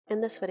In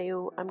this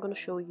video, I'm going to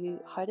show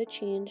you how to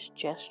change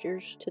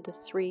gestures to the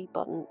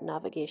 3-button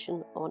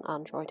navigation on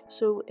Android.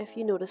 So if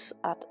you notice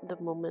at the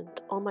moment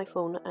on my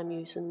phone, I'm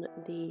using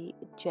the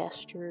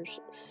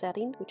gestures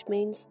setting, which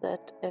means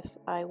that if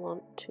I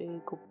want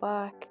to go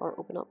back or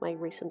open up my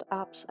recent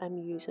apps, I'm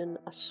using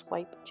a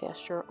swipe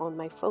gesture on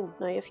my phone.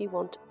 Now, if you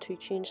want to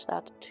change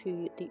that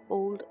to the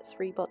old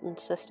 3-button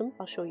system,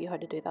 I'll show you how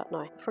to do that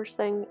now. First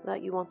thing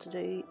that you want to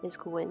do is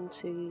go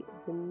into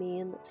the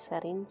main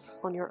settings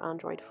on your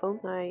Android phone.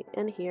 Now,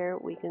 in here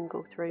we can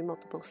go through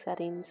multiple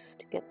settings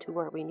to get to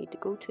where we need to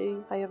go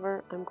to.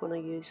 However, I'm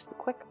going to use the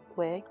quick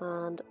way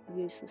and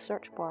use the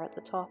search bar at the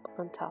top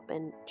and tap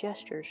in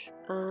gestures,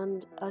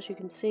 and as you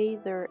can see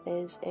there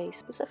is a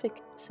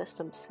specific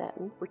system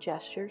setting for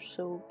gestures,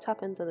 so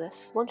tap into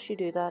this. Once you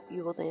do that,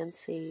 you will then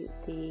see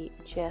the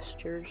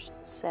gestures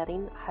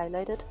setting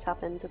highlighted.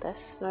 Tap into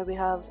this. Now we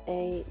have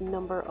a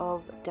number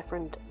of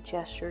different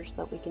gestures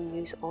that we can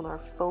use on our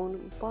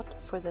phone,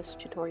 but for this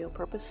tutorial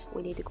purpose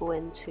we need to go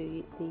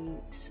into the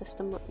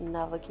system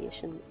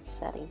navigation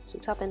setting, so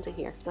tap into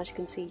here. As you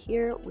can see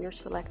here, we are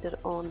selected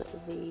on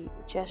the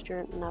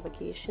gesture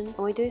navigation, and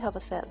we do have a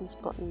settings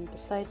button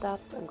beside that.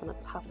 I'm going to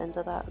tap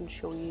into that and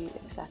show you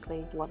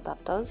exactly what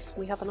that does.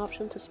 We have an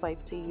option to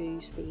swipe to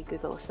use the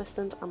Google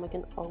Assistant, and we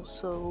can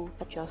also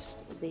adjust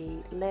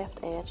the left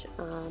edge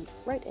and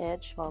right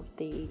edge of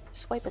the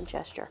swiping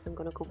gesture. I'm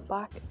going to go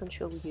back and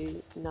show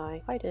you now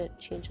how to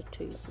change it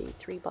to the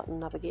 3-button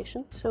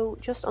navigation. So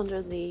just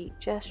under the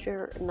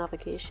gesture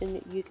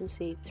navigation you can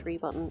see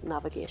 3-button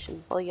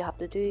navigation. All you have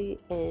to do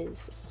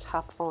is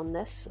tap on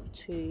this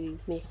to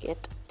make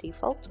it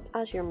default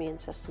as your main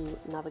system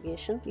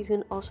navigation. You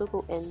can also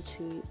go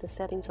into the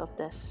settings of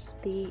this.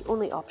 The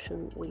only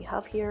option we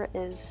have here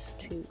is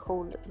to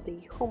hold the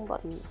home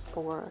button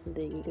for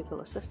the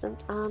Google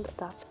Assistant, and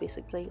that's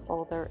basically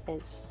all there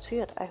is to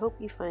it. I hope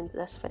you found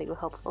this video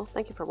helpful.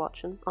 Thank you for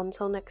watching.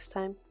 Until next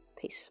time,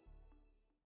 peace.